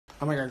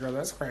Oh my god, girl,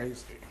 that's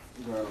crazy.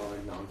 Girl,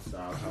 like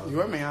nonstop.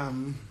 You a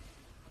man.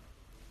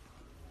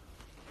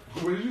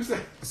 What did you say?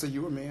 So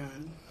you a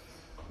man.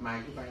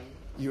 Mike,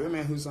 You a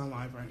man who's on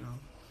live right now.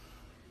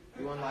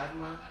 you on live,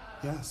 man?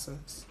 Yes,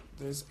 sis.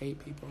 There's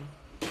 8 people.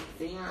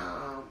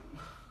 Damn.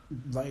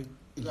 Like,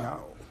 yo.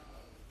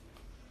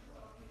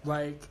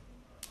 Like,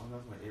 Oh,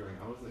 that's my earring.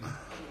 I was like,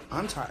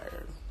 I'm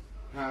tired.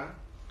 huh?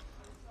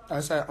 I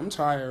said, I'm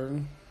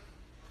tired.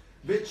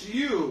 Bitch,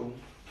 you.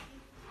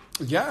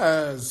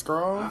 Yes, I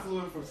girl. flew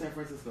in from San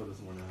Francisco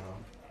this morning,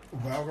 huh?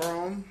 Well,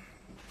 girl.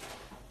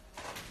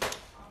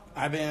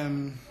 I've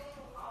been...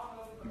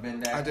 You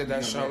been that? I did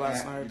that show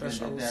last night. That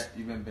show was...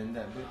 You been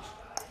that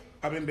bitch?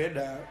 I've been bid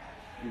that.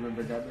 You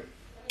been that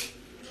bitch?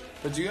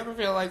 But do you ever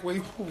feel like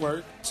we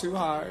work too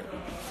hard?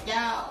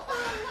 Yo.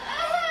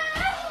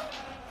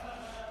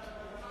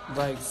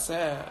 Like,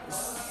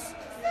 sis.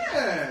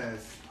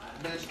 Yes.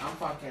 Bitch, I'm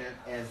fucking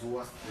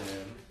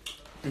exhausted.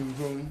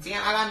 Mm-hmm.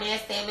 Damn, I got man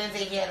Simmons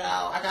in here, though.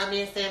 I got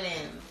man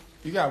Simmons.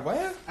 You got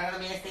what? I got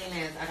man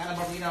Simmons. I got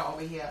a burrito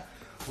over here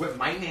with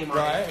my name on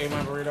Right, it. ate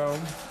my burrito.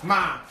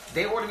 Mom,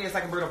 they ordered me a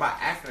second burrito by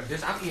accident.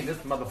 Bitch, I'm eating this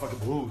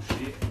motherfucking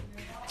bullshit.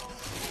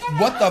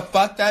 What the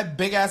fuck? That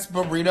big ass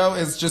burrito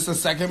is just a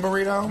second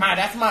burrito? Ma,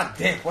 that's my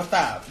dick. What's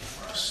up?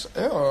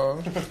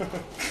 Ew.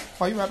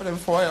 Why you wrapping it in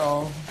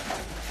foil?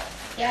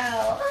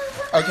 Yo.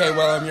 Okay,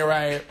 Willem, you're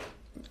right.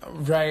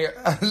 Right.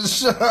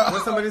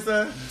 What somebody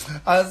said?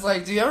 I was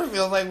like, do you ever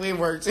feel like we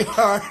work too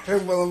hard?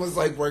 And Willem was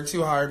like, work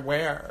too hard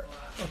where?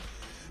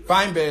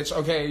 Fine, bitch.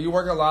 Okay, you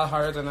work a lot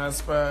harder than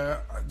us,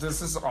 but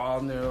this is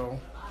all new.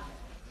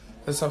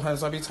 And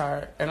sometimes I'll be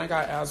tired. And I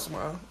got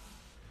asthma.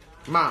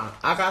 Mom,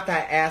 I got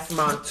that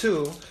asthma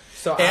too.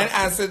 So And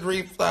acid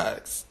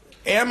reflux.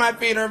 And my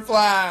feet are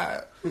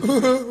flat. we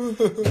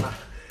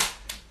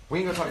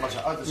ain't gonna talk about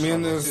your other Me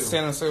and struggle, this too.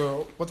 Santa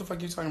Sue. What the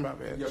fuck you talking about,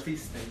 bitch? Your feet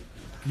stink.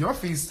 Your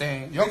feet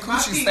stink. Your Bitch, my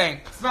coochie feet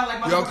stink. Smell like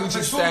my Your fucking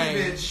coochie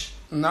patchouli, stink. bitch.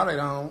 No, they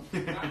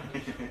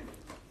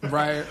don't.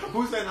 Right.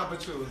 Who said not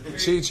patchouli?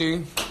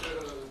 Chi-Chi.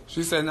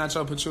 She said not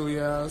your patchouli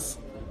ass.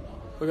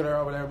 Look at her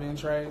over there being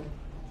trade.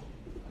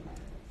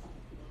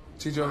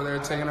 Chi-Chi over there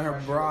taking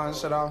her bra and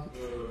shit off.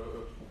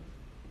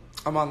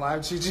 I'm on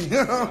live, Chi-Chi.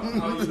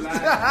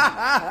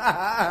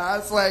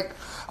 It's like,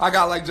 I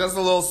got like just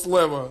a little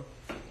sliver.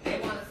 They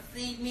want to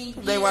see me.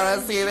 They want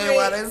to see, they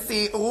want to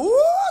see.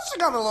 Ooh, she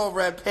got a little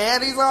red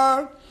panties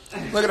on.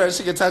 Look at her,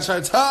 she can touch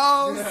her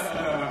toes.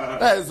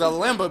 That is a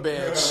limber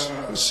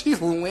bitch. She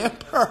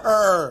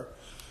limper.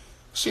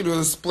 She do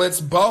the splits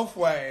both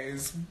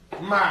ways.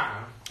 Ma.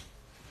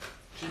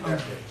 She's that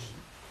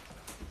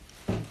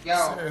bitch.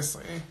 Yo.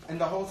 Seriously. And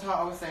the whole time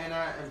I was saying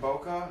that in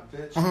Boca,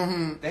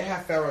 bitch, they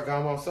have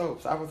Ferragamo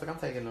soaps. I was like, I'm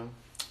taking them.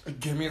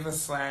 Give me the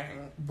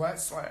slang. What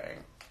slang?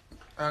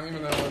 I don't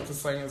even know what the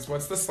slang is.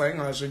 What's the slang?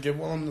 I should give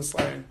Willem the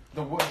slang.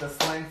 The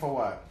slang for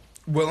what?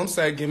 Willem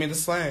said, give me the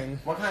slang.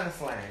 What kind of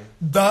slang?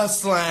 The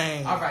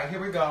slang. All right,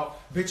 here we go.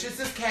 Bitches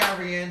is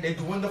carrying. They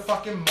doing the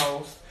fucking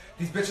most.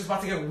 These bitches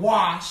about to get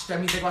washed. That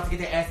means they about to get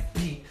their ass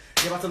beat.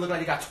 They about to look like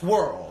they got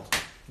twirled.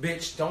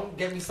 Bitch, don't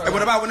get me started. And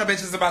what about when a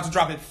bitch is about to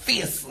drop it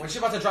fierce? When she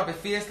about to drop it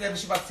fiercely,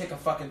 she about to take a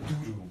fucking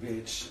doo-doo,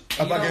 bitch.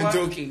 A And you know fucking what?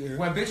 dookie.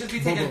 When bitches be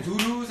taking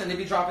doo-doos and they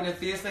be dropping it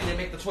fiercely and they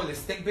make the toilet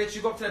stink, bitch,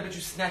 you go up to that bitch,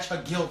 you snatch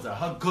her gilda,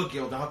 her good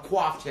gilda, her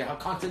coiffed hair, her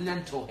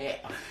continental hair.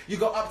 You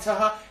go up to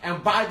her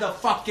and buy the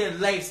fucking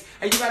lace.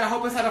 And you better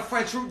hope it's had a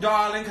French root,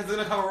 darling, because it's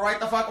gonna come right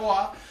the fuck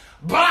off.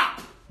 Bop!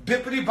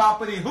 Bippity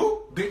boppity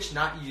who? Bitch,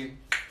 not you.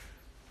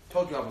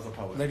 Told you I was a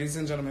poet. Ladies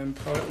and gentlemen,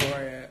 Poet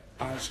Laureate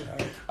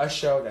Asha. A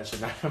show that should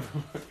not have.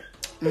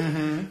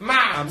 Mm-hmm. Ma!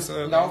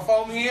 Absolutely. No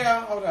foam here.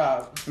 Hold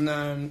up.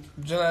 No,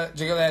 jiggle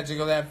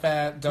that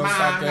fat. Don't Ma,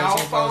 stop, bitch. no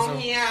Keep foam closing.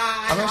 here.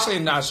 I'm actually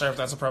not sure if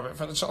that's appropriate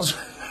for the children.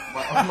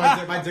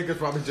 my dick is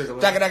probably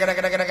jiggling.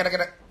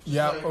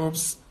 Yeah,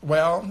 oops.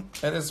 Well,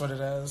 it is what it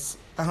is.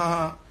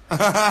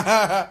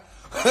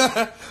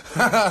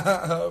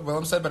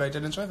 Willem said, but I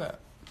did enjoy that.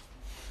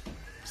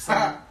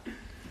 So,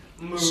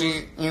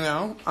 she,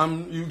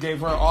 you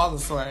gave her all the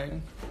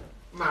slang.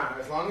 Ma,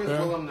 as long as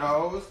Willem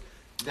knows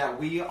that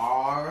we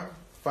are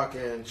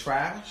fucking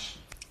trash.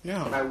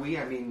 Yeah. By we,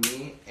 I mean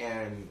me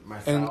and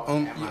myself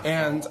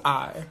and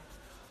I.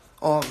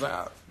 All of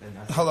that.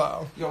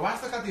 Hello. Yo, why I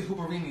still got these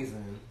hooperinis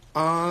in?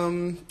 I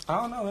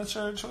don't know. That's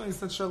your choice.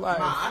 That's your life.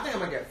 Ma, I think I'm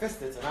gonna get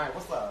fisted tonight.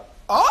 What's up?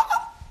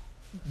 Oh!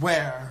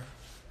 Where?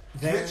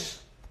 There. Bitch.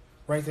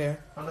 Right there.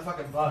 On the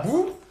fucking bus.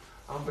 Boop.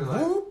 I'm gonna be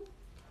like, Boop.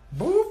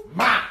 Boop.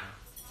 Ma!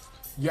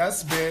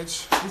 Yes,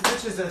 bitch. These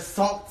bitches are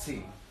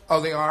salty. Oh,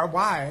 they are?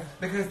 Why?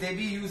 Because they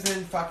be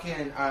using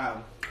fucking,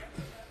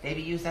 they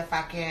be using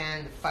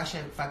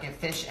fucking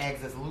fish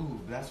eggs as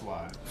lube. That's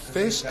why.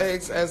 Fish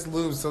eggs as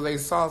lube, so they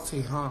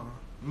salty, huh?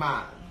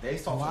 Ma, they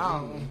salty.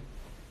 Wow.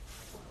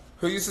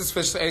 Who uses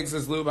fish eggs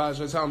as lube,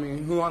 Aja? Tell me.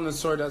 Who on the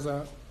store does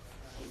that?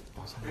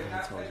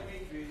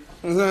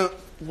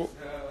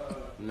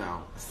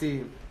 No.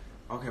 See,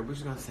 okay, what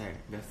you gonna say?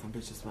 That some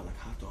bitches smell like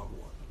hot dog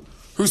water.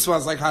 Who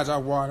smells like hot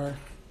dog water?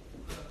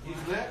 These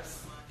lips?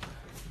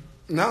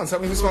 No, tell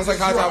me who smells like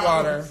hot dog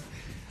water.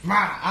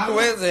 Who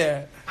is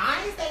it?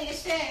 I ain't saying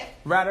shit.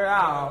 Rat her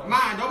out.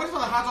 Ma, nobody's for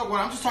the hot dog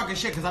one. I'm just talking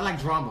shit because I like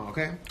drama,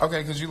 okay?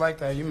 Okay, because you like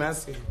that. You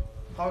messy.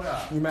 Hold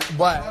up.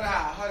 What?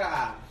 Hold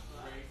up.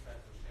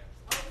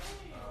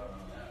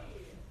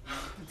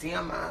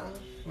 Damn, man.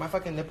 My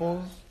fucking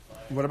nipples.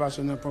 What about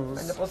your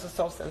nipples? My nipples are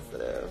so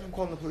sensitive. I'm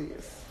calling the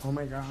police. Oh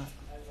my god.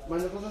 My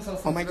nipples are so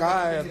sensitive. Oh my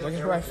god. Look at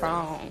who I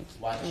found.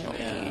 Watch your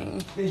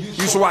mouth.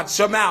 You should watch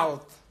your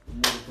mouth.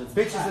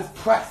 Bitches is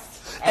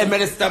pressed.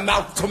 Administer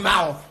mouth to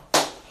mouth.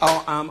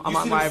 Oh, I'm You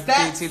on see my them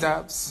stats? BT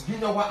dubs. You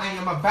know what I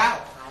am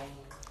about.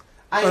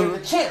 I am the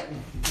champ.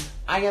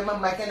 I am a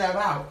making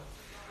about.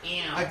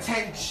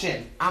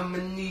 Attention. I'ma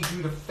need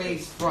you to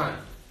face front.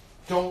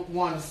 Don't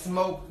wanna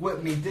smoke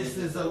with me. This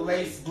is a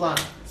lace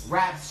blunt.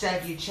 Rap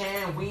Shaggy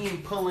Chan. We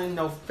ain't pulling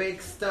no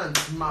fake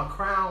stunts. My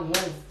crown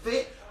won't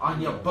fit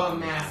on your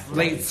bum ass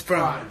lace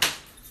front.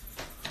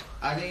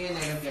 Are they in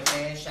there with your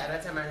fans? Shout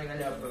out to my nigga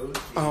Lil Bruce.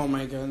 Oh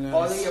my goodness.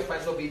 All of your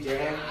friends will be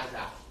jammed.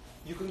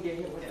 You can get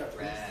hit with the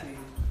rat.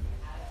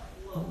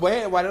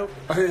 Wait, why don't?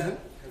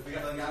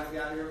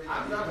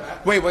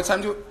 Wait, what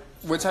time do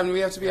we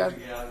have to be out?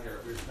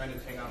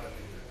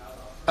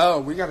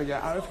 Oh, we gotta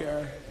get out of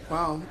here.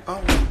 Wow. Oh.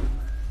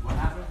 What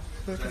happened?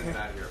 Okay.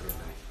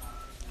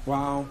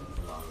 Wow.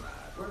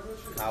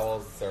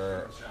 Towels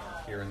are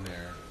here and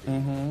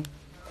there.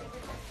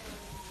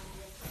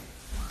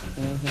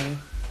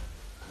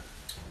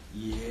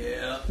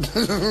 Yeah.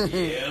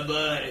 Yeah,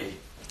 buddy.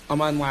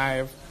 I'm on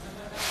live.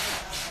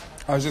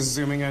 I was just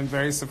zooming in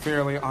very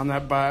severely on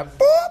that butt.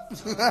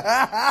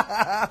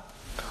 Boop!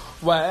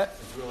 What?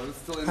 Willem's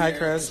still in Hi, there,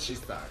 Chris. and she's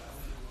back.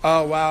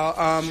 Oh, wow.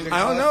 I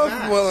don't know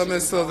if Willem She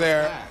is still didn't call us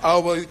there. back. Oh,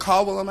 well,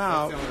 call Willem That's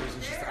out. the only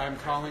reason I'm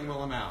calling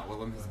Willem out.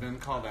 Willem has been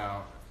called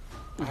out.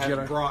 I Get her.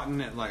 had brought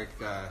in it like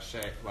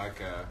Asha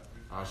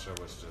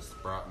was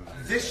just brought in.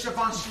 This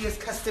Givenchy is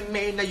custom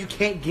made. Now you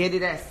can't get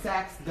it at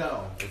Saks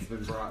though. It's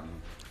been brought in.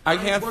 I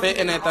can't fit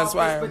in it, that's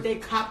why. But they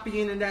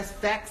copying it at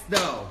Saks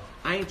though.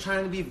 I ain't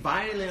trying to be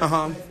violent.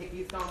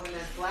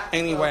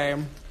 Anyway.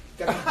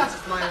 Got the bitches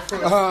flying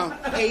through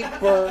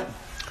paper.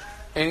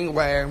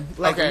 Anyway.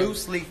 Like Okay.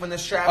 loose leaf when the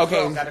strap.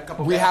 Okay, Got a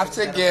couple we bags have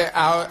to that get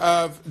out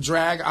of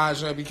Drag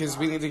Aja because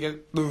we need to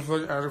get the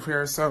fuck out of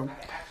here. So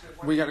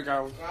we gotta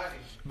go.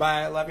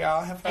 Bye. Love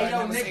y'all. Have fun. Hey yo,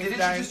 Have a Nick, safe didn't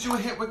day. you just do a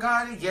hit with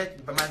Gotti? Yeah,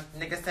 but my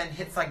nigga send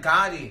hits like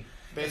Gotti.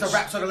 It's a Bitch.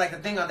 rap sort of like the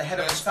thing on the head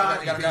of the Bitch, star.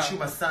 we gotta Bitch, go. you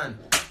my son.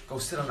 Go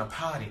sit on a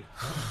potty.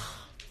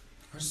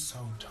 We're so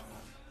dumb.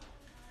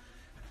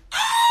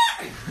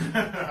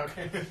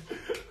 Okay.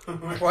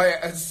 Wait,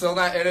 it's still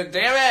not in it.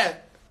 Damn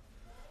it!